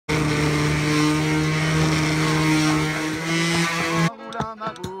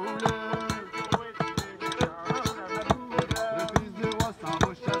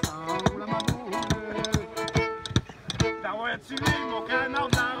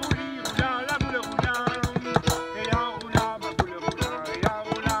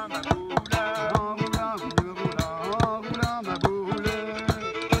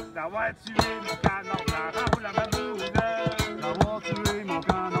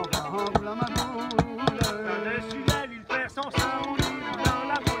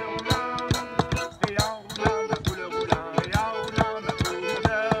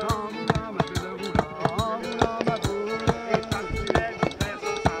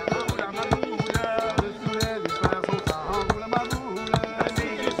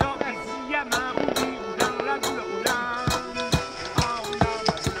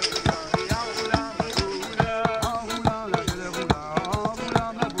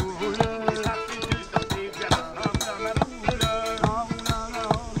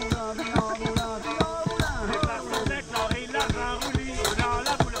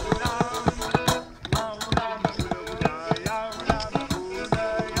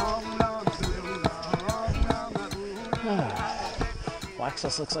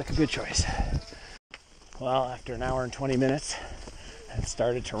Lexus looks like a good choice. Well, after an hour and 20 minutes, it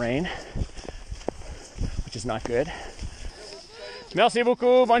started to rain, which is not good. Merci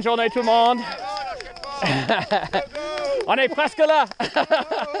beaucoup, bonne journée tout le monde. On est presque là.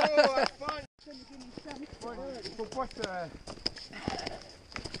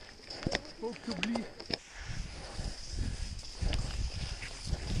 Faut que tu oublies.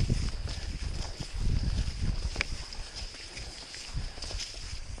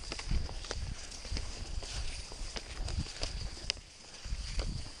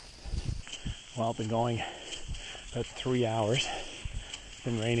 Well, I've been going about 3 hours. It's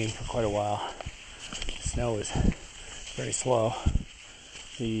been raining for quite a while. The snow is very slow.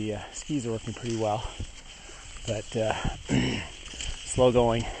 The skis are working pretty well, but slow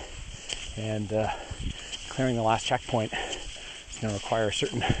going, and clearing the last checkpoint is going to require a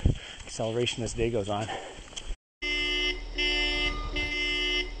certain acceleration as the day goes on.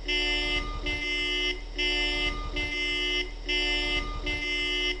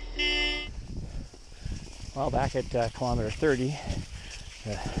 Well, back at kilometer 30,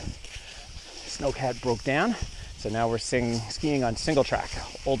 the snowcat broke down, so now we're skiing on single track,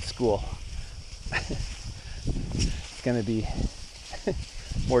 old school. It's going to be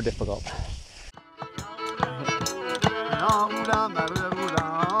more difficult.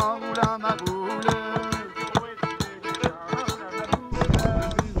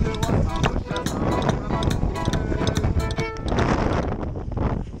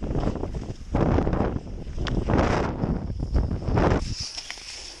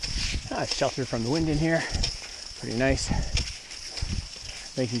 Sheltered from the wind in here, pretty nice.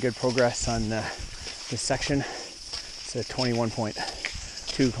 Making good progress on this section. It's a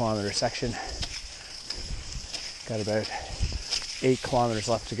 21.2 kilometer section. Got about 8 kilometers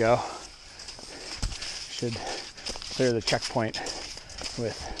left to go. Should clear the checkpoint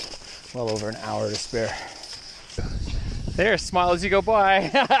with well over an hour to spare. There, smile as you go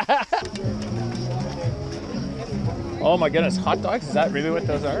by. Oh my goodness, hot dogs? Is that really what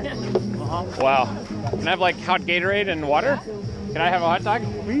those are? Wow. Can I have like hot Gatorade and water? Can I have a hot dog,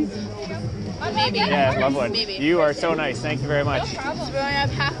 please? Maybe. Yeah, love one. Maybe. You are so nice. Thank you very much. No problem. So we're going to have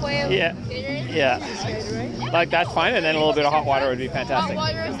halfway of Gatorade? Yeah. Like that's fine, and then a little bit of hot water would be fantastic.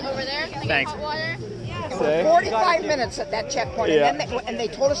 Hot water is over there. Can I get Thanks. hot water? 45 minutes at that checkpoint, Yeah. and they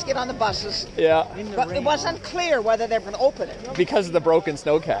told us to get on the buses. Yeah. But it wasn't clear whether they were going to open it. Because of the broken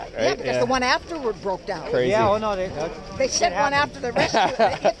snowcat, right? Yeah, because the one afterward broke down. Crazy. Yeah, oh no, They sent one after the rescue.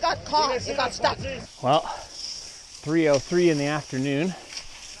 It got caught. It got stuck. Well, 3:03 in the afternoon.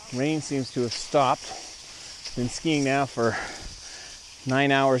 Rain seems to have stopped. Been skiing now for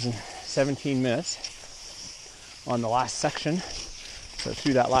 9 hours and 17 minutes on the last section. So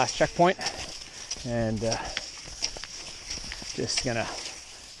through that last checkpoint, and just gonna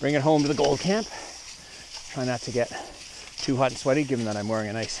bring it home to the gold camp. Try not to get too hot and sweaty, given that I'm wearing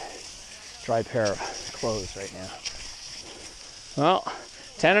a nice dry pair of clothes right now. Well,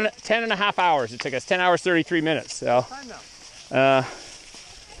 10 and a half hours. It took us 10 hours, 33 minutes. So,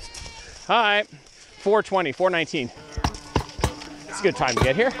 hi, 4:20, 4:19. It's a good time to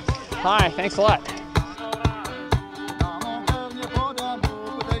get here. Hi, thanks a lot.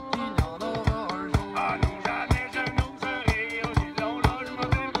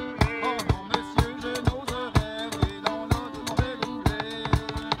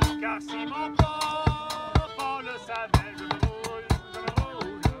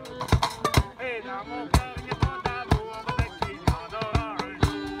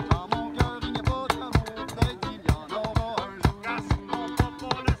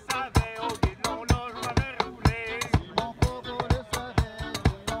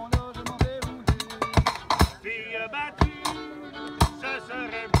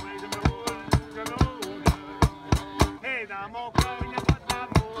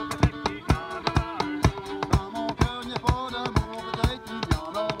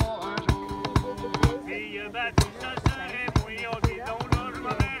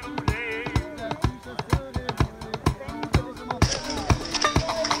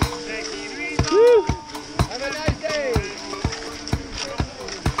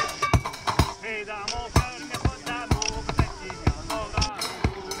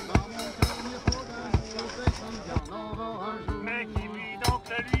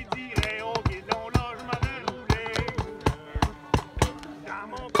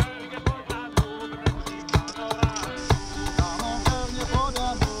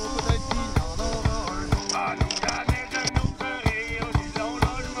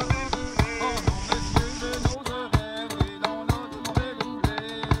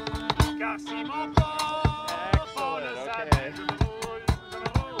 Car si mon